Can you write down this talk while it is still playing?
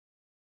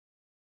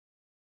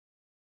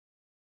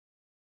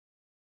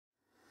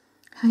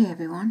Hi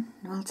everyone.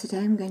 Well, today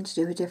I'm going to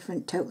do a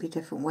totally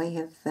different way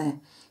of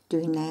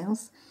doing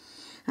nails.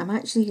 I'm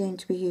actually going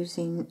to be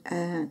using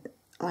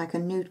like a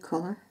nude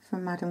colour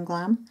from Madam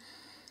Glam,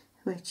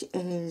 which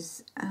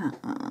is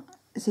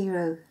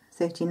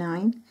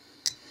 039.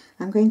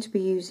 I'm going to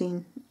be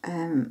using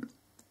a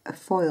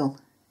foil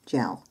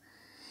gel.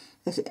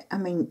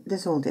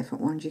 There's all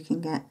different ones you can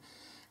get,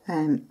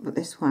 but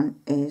this one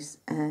is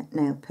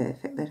Nail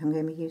Perfect that I'm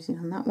going to be using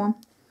on that one.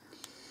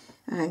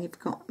 You've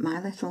got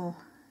my little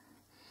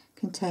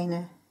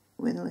container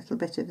with a little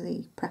bit of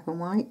the prep and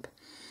wipe.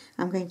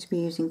 I'm going to be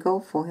using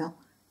gold foil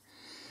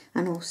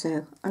and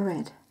also a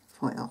red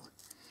foil.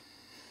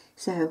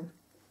 So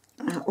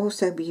I'll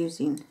also be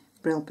using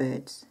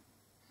Brillbird's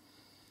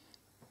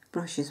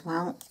brush as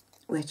well,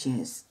 which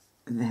is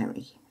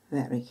very,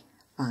 very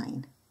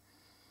fine.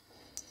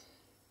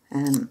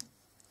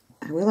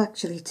 I will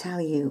actually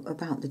tell you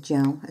about the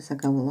gel as I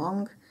go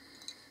along,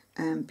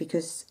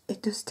 because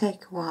it does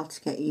take a while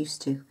to get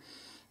used to,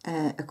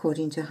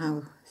 according to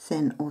how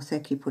thin or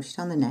thick you put it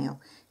on the nail,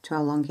 to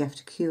how long you have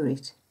to cure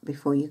it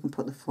before you can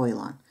put the foil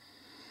on.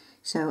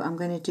 So I'm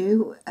going to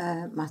do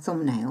my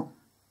thumbnail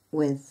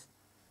with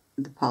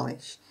the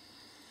polish,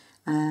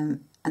 and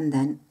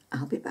then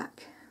I'll be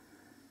back.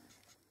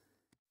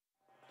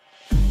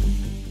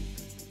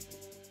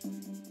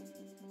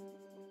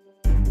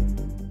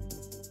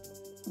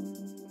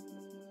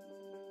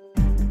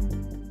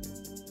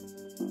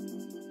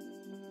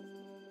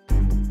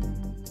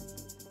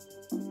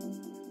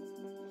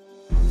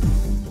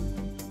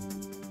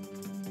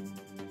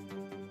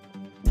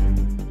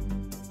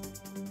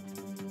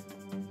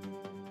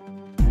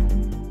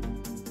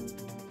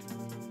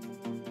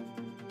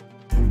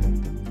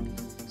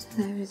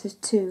 There are the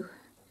two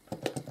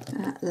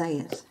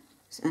layers,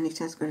 and it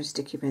has got a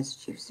sticky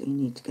residue, so you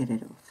need to get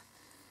it off.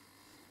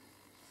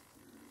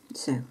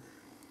 So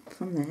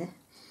from there,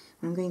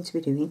 what I'm going to be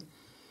doing,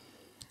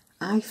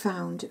 I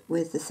found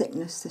with the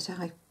thickness that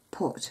I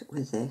put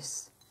with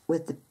this,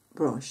 with the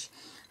brush,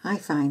 I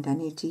find I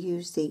need to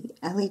use the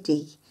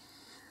LED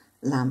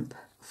lamp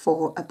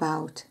for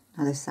about,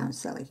 now this sounds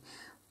silly,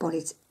 but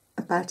it's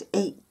about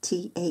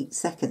 88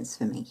 seconds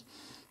for me,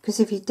 because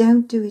if you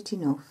don't do it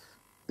enough,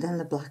 then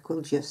the black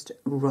will just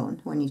run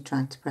when you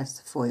try to press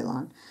the foil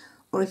on,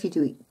 or if you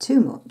do it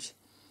too much,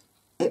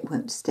 it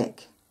won't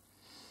stick.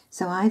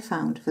 So I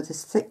found for the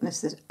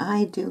thickness that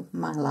I do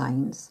my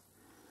lines,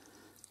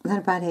 that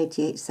about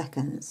 88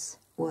 seconds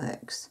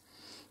works.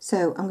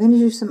 So I'm going to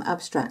do some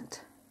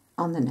abstract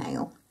on the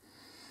nail,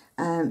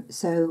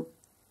 so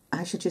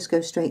I should just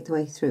go straight the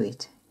way through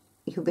it.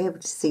 You'll be able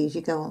to see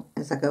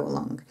as I go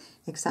along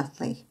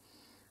exactly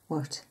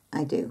what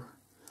I do.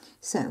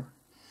 So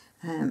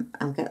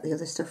I'll get the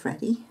other stuff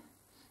ready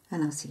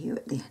and I'll see you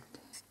at the end.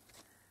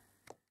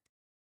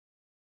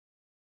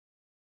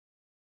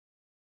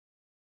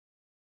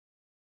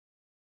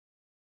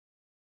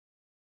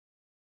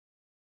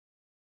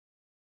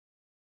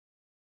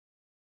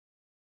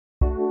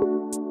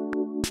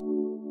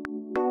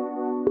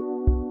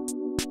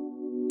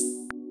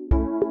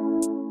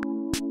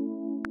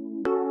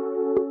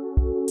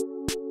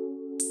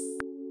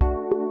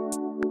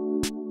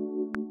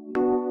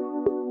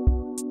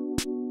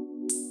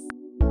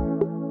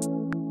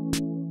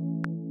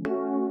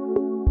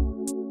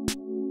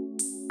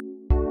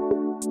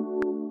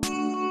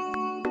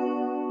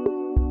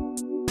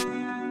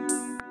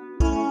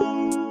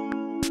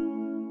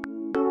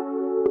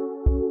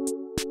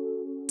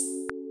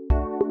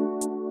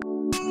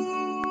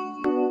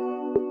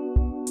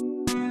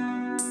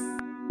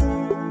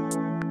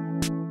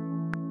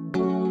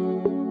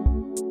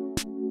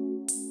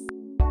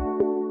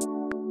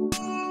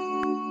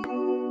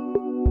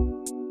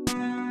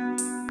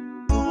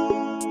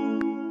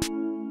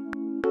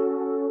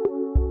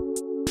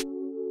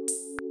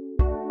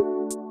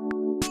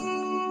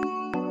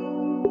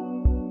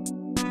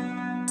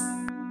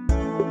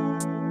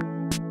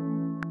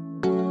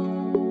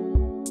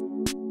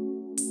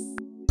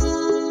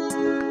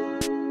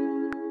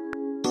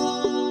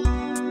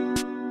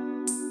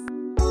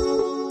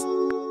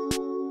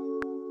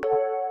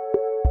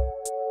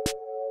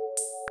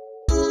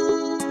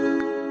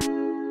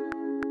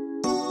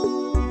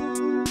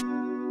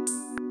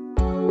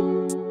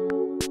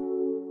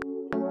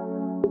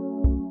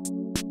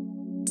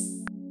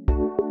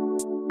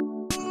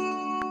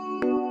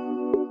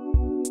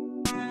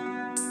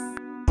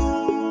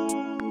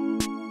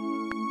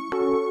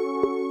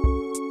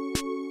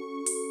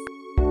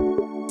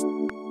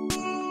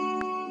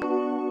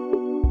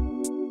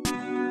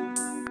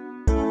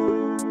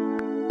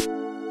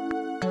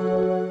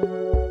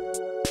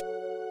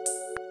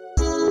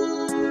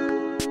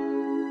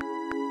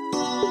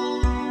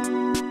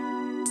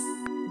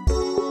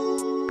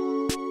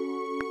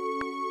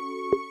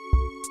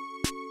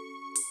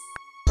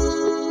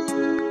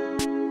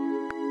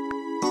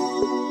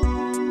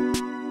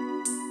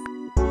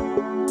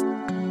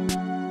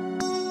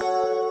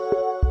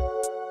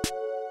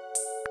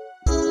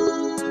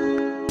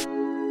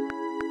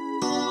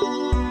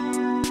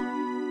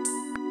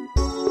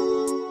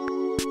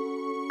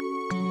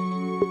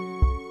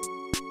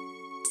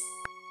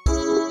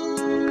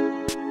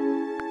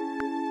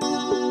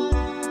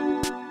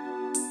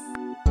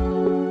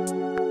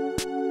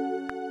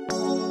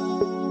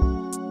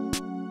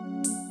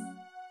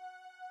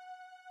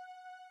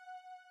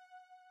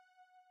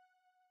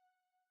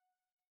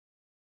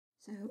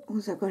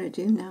 all I've got to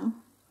do now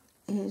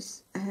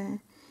is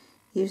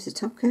use the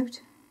top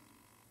coat,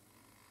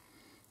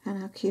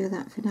 and I'll cure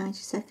that for 90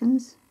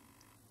 seconds,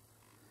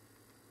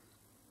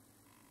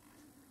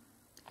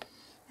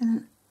 and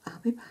then I'll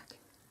be back.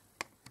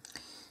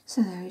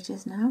 So there it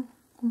is now,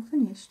 all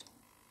finished.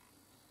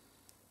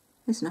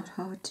 It's not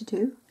hard to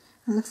do,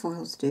 and the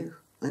foils do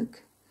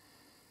look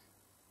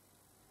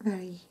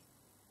very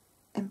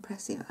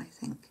impressive, I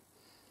think.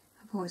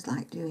 I've always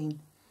liked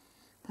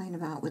playing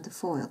about with the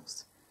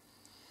foils.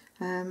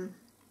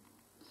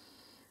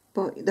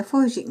 But the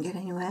foils you can get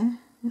anywhere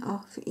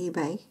off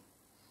eBay,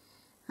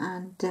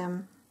 and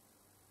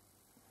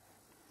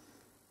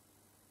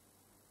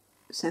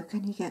so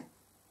can you get,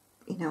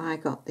 you know, I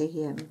got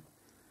the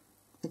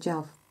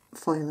gel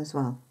foil as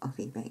well off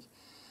eBay,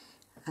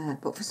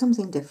 but for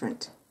something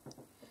different.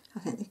 I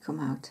think they come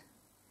out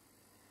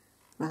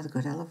rather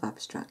good. I love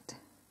abstract.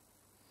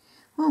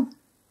 Well,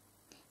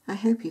 I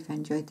hope you've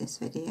enjoyed this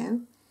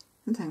video,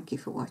 and thank you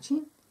for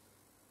watching,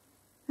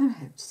 and I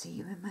hope to see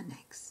you in my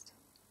next.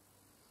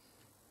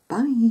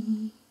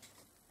 Bye!